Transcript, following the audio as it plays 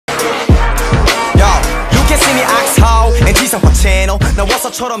What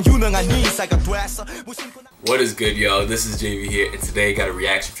is good, y'all? This is JV here, and today I got a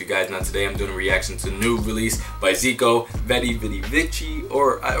reaction for you guys. Now today I'm doing a reaction to a new release by Zico, Veni Vidi Vici,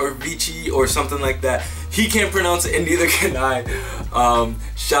 or Vici, or something like that. He can't pronounce it, and neither can I.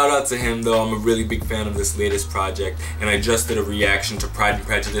 Shout out to him, though. I'm a really big fan of this latest project, and I just did a reaction to Pride and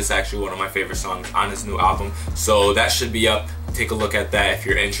Prejudice, actually one of my favorite songs on his new album. So that should be up. Take a look at that if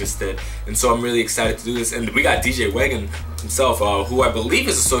you're interested. And so I'm really excited to do this. And we got DJ Wagon himself, who I believe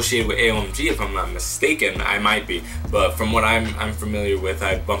is associated with AOMG, if I'm not mistaken. I might be, but from what I'm familiar with,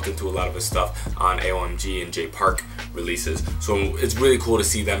 I bumped into a lot of his stuff on AOMG and J Park releases. So it's really cool to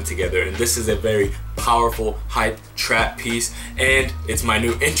see them together. And this is a very powerful, hype trap piece, and it's my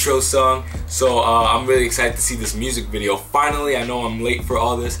new intro song. So I'm really excited to see this music video. Finally, I know I'm late for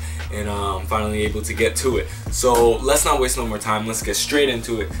all this, and I'm finally able to get to it. So let's not waste no more time. Let's get straight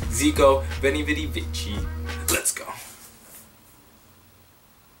into it. Zico, Veni Vidi Vici. Let's go.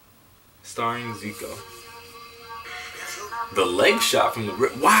 Starring Zico. The leg shot from the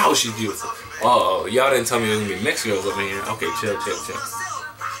rip. Wow, she's beautiful. Oh, y'all didn't tell me there was gonna be mixed girls up in here. Okay, chill.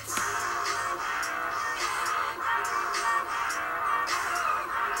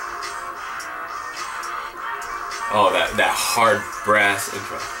 Oh, that hard brass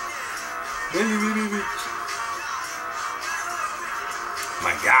intro.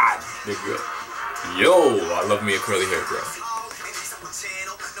 My God, they're good. Yo, I love me a curly hair girl.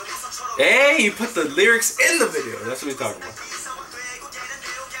 Hey, he put the lyrics in the video. That's what he's talking about.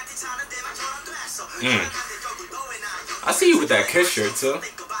 I see you with that Kiss shirt too.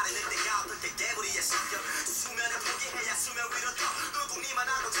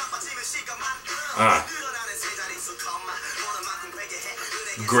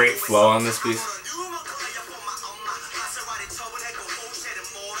 Great flow on this piece.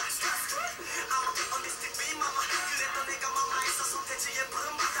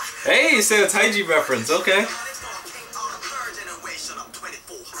 Hey, you say a Taiji reference, okay.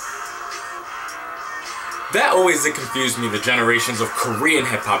 That always confused me, the generations of Korean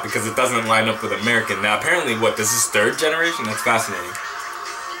hip-hop, because it doesn't line up with American. Now apparently, what, this is third generation? That's fascinating.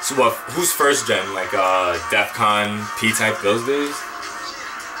 So what, who's first gen? Like Defcon, P-Type, those days?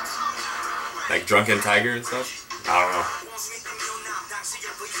 Like Drunken Tiger and stuff? I don't know.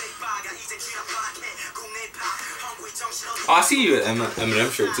 Oh, I see you at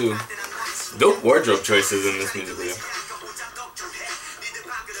Eminem shirt too. Dope wardrobe choices in this music video.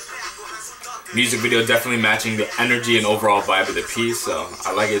 Music video definitely matching the energy and overall vibe of the piece, so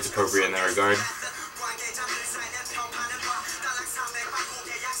I like it. It's appropriate in that regard.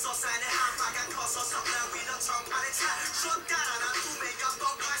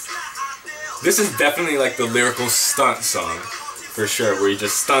 This is definitely like the lyrical stunt song, for sure, where he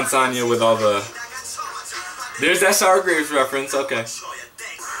just stunts on you with all the... There's that Sour Grapes reference, okay.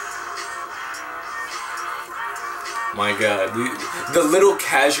 My God, the little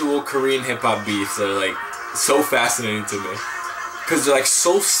casual Korean hip-hop beats are like so fascinating to me, because they're like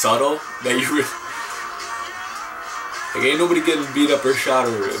so subtle that you really... Like ain't nobody getting beat up or shot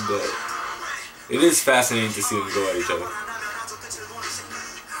over it, but it is fascinating to see them go at each other.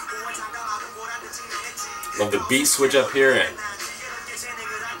 Love the beat switch up here, and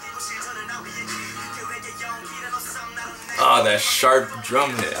oh, that sharp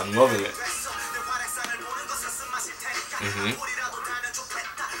drum hit, I'm loving it.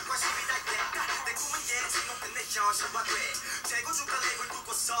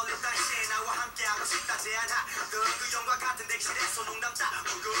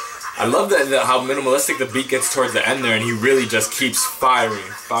 I love that how minimalistic the beat gets towards the end there, and he really just keeps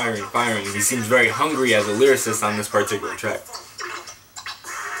firing. He seems very hungry as a lyricist on this particular track.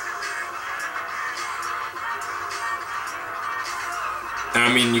 And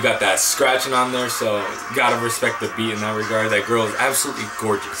I mean, you got that scratching on there, so you gotta respect the beat in that regard. That girl is absolutely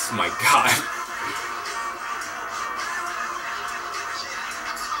gorgeous. My God.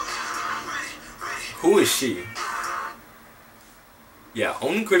 Who is she? Yeah,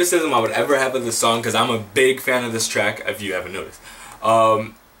 only criticism I would ever have of this song, because I'm a big fan of this track, if you haven't noticed,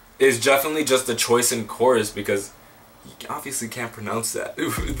 is definitely just the choice in chorus, because he obviously can't pronounce that.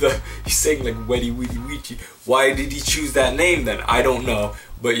 He's saying like Veni Vidi Vici. Why did he choose that name then? I don't know.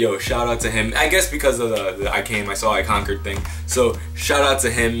 But yo, shout out to him. I guess because of the I saw, I conquered thing. So shout out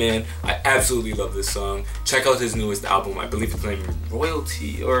to him, man. I absolutely love this song. Check out his newest album. I believe it's named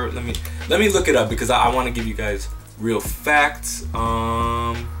Royalty, or let me look it up, because I want to give you guys real facts.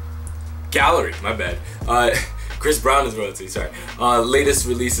 Gallery, my bad. Chris Brown is royalty, sorry. Latest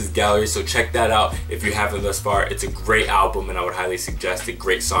release is Gallery, so check that out if you haven't thus far. It's a great album and I would highly suggest it.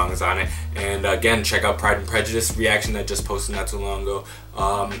 Great songs on it. And again, check out Pride and Prejudice reaction that just posted not too long ago.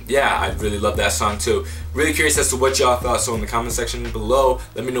 Yeah, I really love that song too. Really curious as to what y'all thought, so in the comment section below,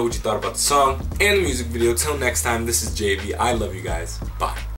 let me know what you thought about the song and the music video. Till next time, this is JV. I love you guys. Bye.